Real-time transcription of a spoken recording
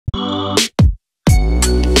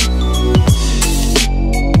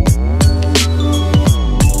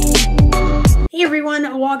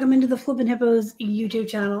Welcome into the Flippin' Hippos YouTube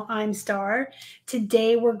channel. I'm Star.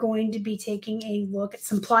 Today we're going to be taking a look at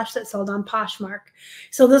some plush that sold on Poshmark.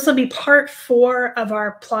 So this will be part 4 of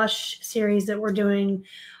our plush series that we're doing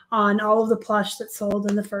on all of the plush that sold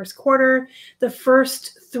in the first quarter. The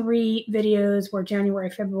first 3 videos were January,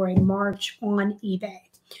 February, March on eBay.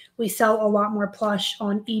 We sell a lot more plush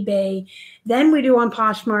on eBay than we do on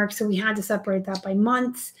Poshmark, so we had to separate that by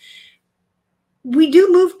months. We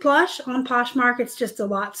do move plush on Poshmark. It's just a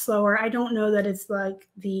lot slower. I don't know that it's like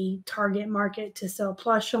the target market to sell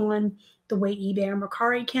plush on the way eBay or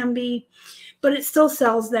Mercari can be, but it still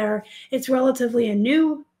sells there. It's relatively a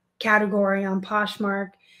new category on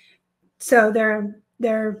Poshmark, so their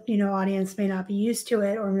audience may not be used to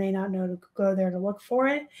it or may not know to go there to look for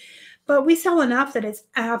it. But we sell enough that it's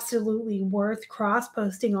absolutely worth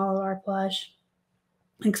cross-posting all of our plush,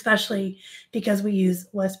 especially because we use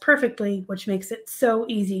List Perfectly, which makes it so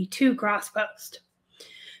easy to cross-post.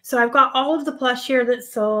 So I've got all of the plush here that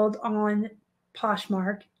sold on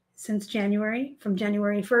Poshmark since January, from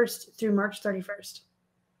January 1st through March 31st,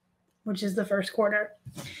 which is the first quarter.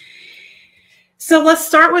 So let's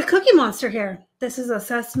start with Cookie Monster here. This is a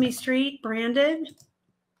Sesame Street branded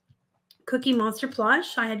Cookie Monster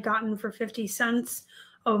plush I had gotten for 50 cents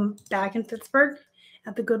back in Pittsburgh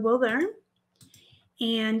at the Goodwill there.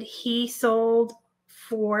 And he sold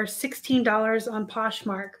for $16 on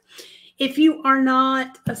Poshmark. If you are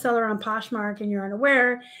not a seller on Poshmark and you're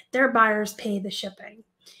unaware, their buyers pay the shipping.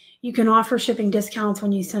 You can offer shipping discounts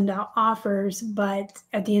when you send out offers, but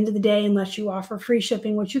at the end of the day, unless you offer free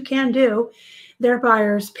shipping, which you can do, their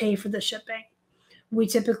buyers pay for the shipping. We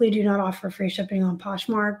typically do not offer free shipping on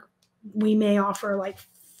Poshmark. We may offer like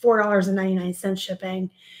 $4.99 shipping.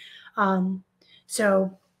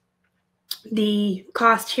 So the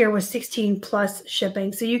cost here was $16 plus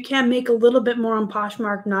shipping. So you can make a little bit more on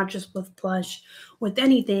Poshmark, not just with plush, with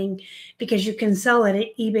anything, because you can sell it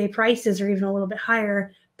at eBay prices or even a little bit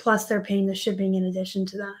higher, plus they're paying the shipping in addition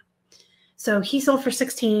to that. So he sold for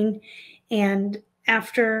 $16, and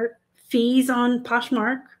after fees on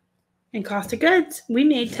Poshmark and cost of goods, we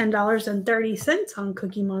made $10.30 on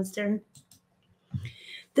Cookie Monster.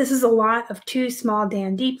 This is a lot of 2 small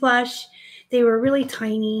Dade plush. They were really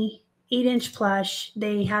tiny, 8-inch plush.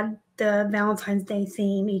 They had the Valentine's Day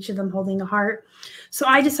theme, each of them holding a heart. So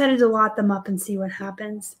I decided to lot them up and see what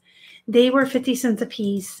happens. They were 50 cents a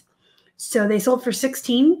piece. So they sold for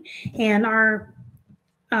 $16, and our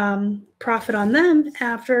profit on them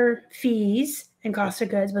after fees and cost of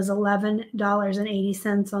goods was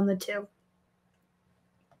 $11.80 on the 2.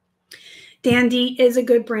 Dade is a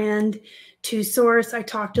good brand to source. I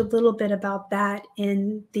talked a little bit about that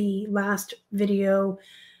in the last video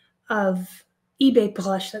of eBay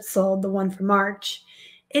plush that sold, the one for March.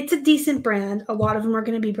 It's a decent brand. A lot of them are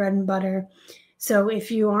going to be bread and butter. So if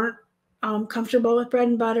you aren't comfortable with bread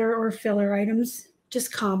and butter or filler items,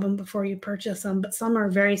 just comp them before you purchase them. But some are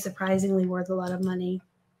very surprisingly worth a lot of money.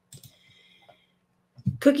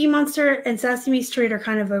 Cookie Monster and Sesame Street are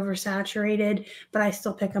kind of oversaturated, but I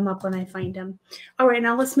still pick them up when I find them. All right,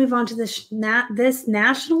 now let's move on to this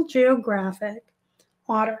National Geographic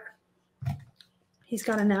otter. He's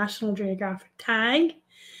got a National Geographic tag.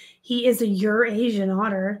 He is a Eurasian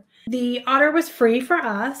otter. The otter was free for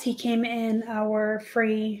us. He came in our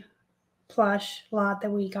free plush lot that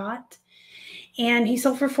we got, and he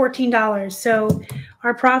sold for $14. So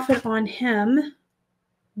our profit on him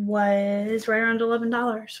was right around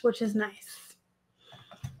 $11, which is nice,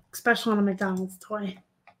 especially on a McDonald's toy.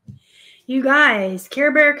 You guys,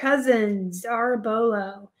 Care Bear cousins are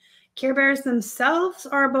Bolo. Care Bears themselves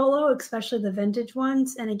are Bolo, especially the vintage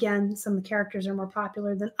ones. And again, some of the characters are more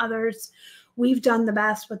popular than others. We've done the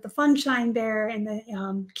best with the Funshine Bear and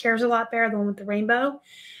the Cares-A-Lot Bear, the one with the rainbow.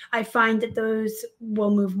 I find that those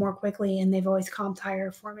will move more quickly, and they've always comped higher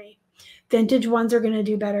for me. Vintage ones are going to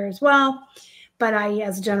do better as well, but I,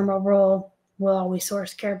 as a general rule, will always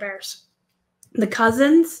source Care Bears. The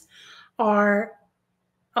cousins are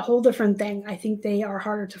a whole different thing. I think they are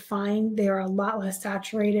harder to find. They are a lot less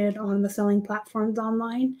saturated on the selling platforms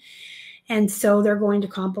online, and so they're going to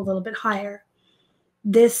comp a little bit higher.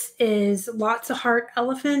 This is Lots of Heart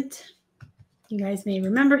Elephant. You guys may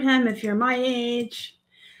remember him if you're my age.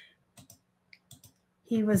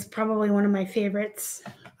 He was probably one of my favorites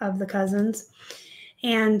of the cousins.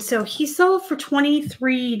 And so he sold for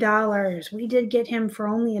 $23. We did get him for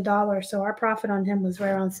only $1, so our profit on him was right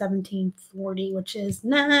around $17.40, which is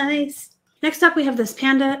nice. Next up, we have this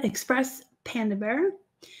Panda Express Panda Bear.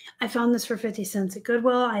 I found this for 50 cents at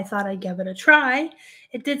Goodwill. I thought I'd give it a try.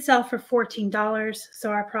 It did sell for $14,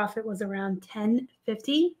 so our profit was around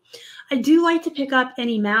 $10.50. I do like to pick up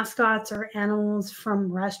any mascots or animals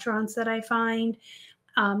from restaurants that I find.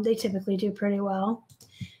 They typically do pretty well.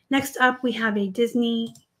 Next up, we have a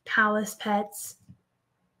Disney Palace Pets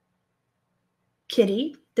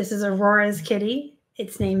kitty. This is Aurora's kitty.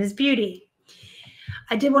 Its name is Beauty.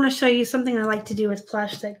 I did want to show you something I like to do with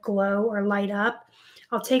plush that glow or light up.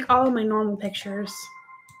 I'll take all of my normal pictures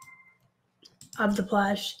of the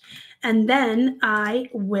plush, and then I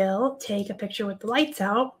will take a picture with the lights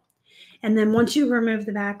out. And then once you remove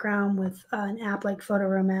the background with an app like Photo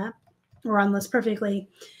Room app or on List Perfectly,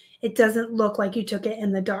 it doesn't look like you took it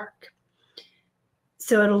in the dark.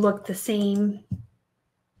 So it'll look the same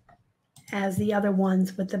as the other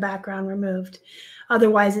ones with the background removed.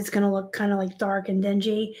 Otherwise, it's going to look kind of like dark and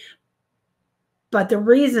dingy. But the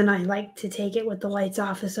reason I like to take it with the lights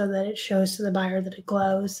off is so that it shows to the buyer that it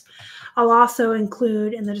glows. I'll also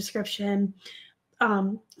include in the description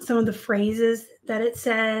some of the phrases that it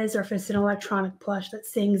says, or if it's an electronic plush that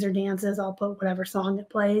sings or dances, I'll put whatever song it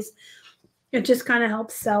plays. It just kind of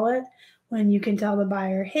helps sell it when you can tell the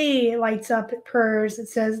buyer, hey, it lights up, it purrs, it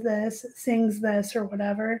says this, it sings this, or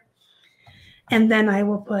whatever. And then I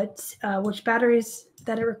will put which batteries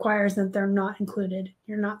that it requires, that they're not included.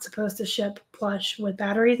 You're not supposed to ship plush with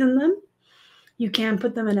batteries in them. You can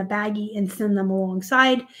put them in a baggie and send them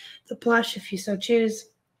alongside the plush if you so choose,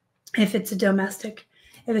 if it's a domestic.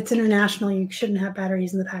 If it's international, you shouldn't have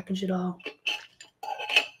batteries in the package at all.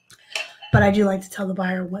 But I do like to tell the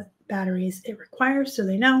buyer what batteries it requires so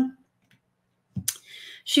they know.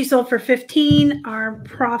 She sold for $15. Our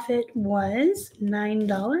profit was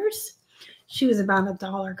 $9. She was about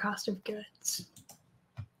 $1 cost of goods.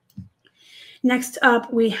 Next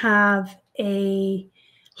up, we have a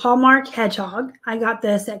Hallmark hedgehog. I got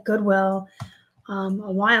this at Goodwill a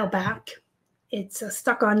while back. It's a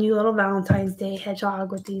stuck-on-you little Valentine's Day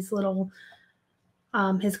hedgehog with these little,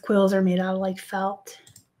 his quills are made out of like felt.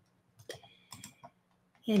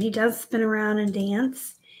 And he does spin around and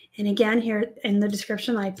dance. And again, here in the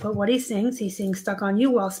description, I put what he sings. He sings Stuck on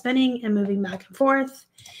You while spinning and moving back and forth.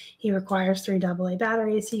 He requires 3 AA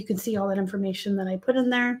batteries. So you can see all that information that I put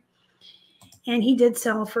in there. And he did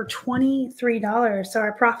sell for $23. So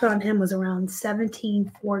our profit on him was around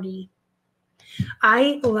 $17.40.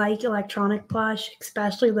 I like electronic plush,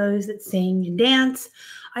 especially those that sing and dance.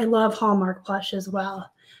 I love Hallmark plush as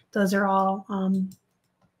well. Those are all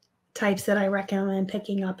types that I recommend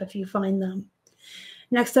picking up if you find them.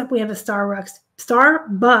 Next up, we have a Starbucks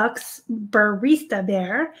Barista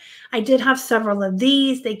Bear. I did have several of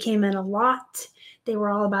these. They came in a lot. They were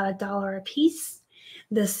all about $1 a piece.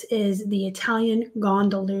 This is the Italian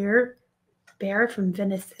Gondolier Bear from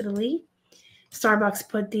Venice, Italy. Starbucks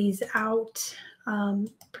put these out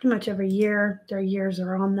pretty much every year. Their years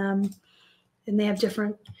are on them. And they have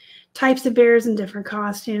different types of bears and different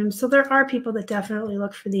costumes. So there are people that definitely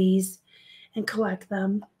look for these and collect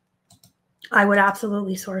them. I would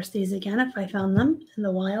absolutely source these again if I found them in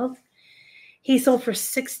the wild. He sold for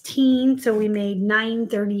 $16, so we made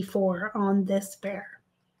 $9.34 on this bear.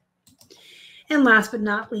 And last but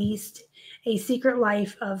not least, a Secret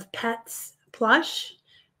Life of Pets plush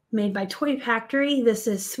made by Toy Factory. This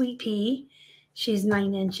is Sweet Pea. She's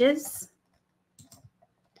 9 inches.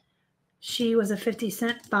 She was a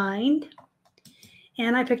 50-cent find.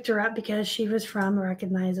 And I picked her up because she was from a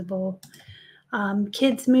recognizable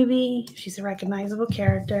kids movie. She's a recognizable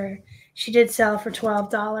character. She did sell for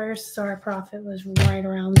 $12, so our profit was right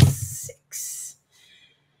around $6.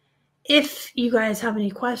 If you guys have any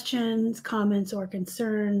questions, comments, or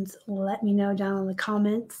concerns, let me know down in the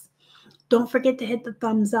comments. Don't forget to hit the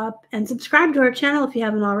thumbs up and subscribe to our channel if you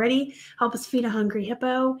haven't already. Help us feed a hungry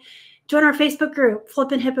hippo. Join our Facebook group,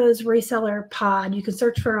 Flippin' Hippos Reseller Pod. You can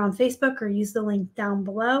search for it on Facebook or use the link down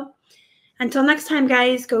below. Until next time,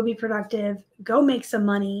 guys, go be productive, go make some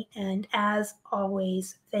money, and as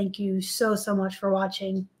always, thank you so much for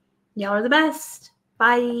watching. Y'all are the best.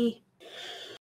 Bye.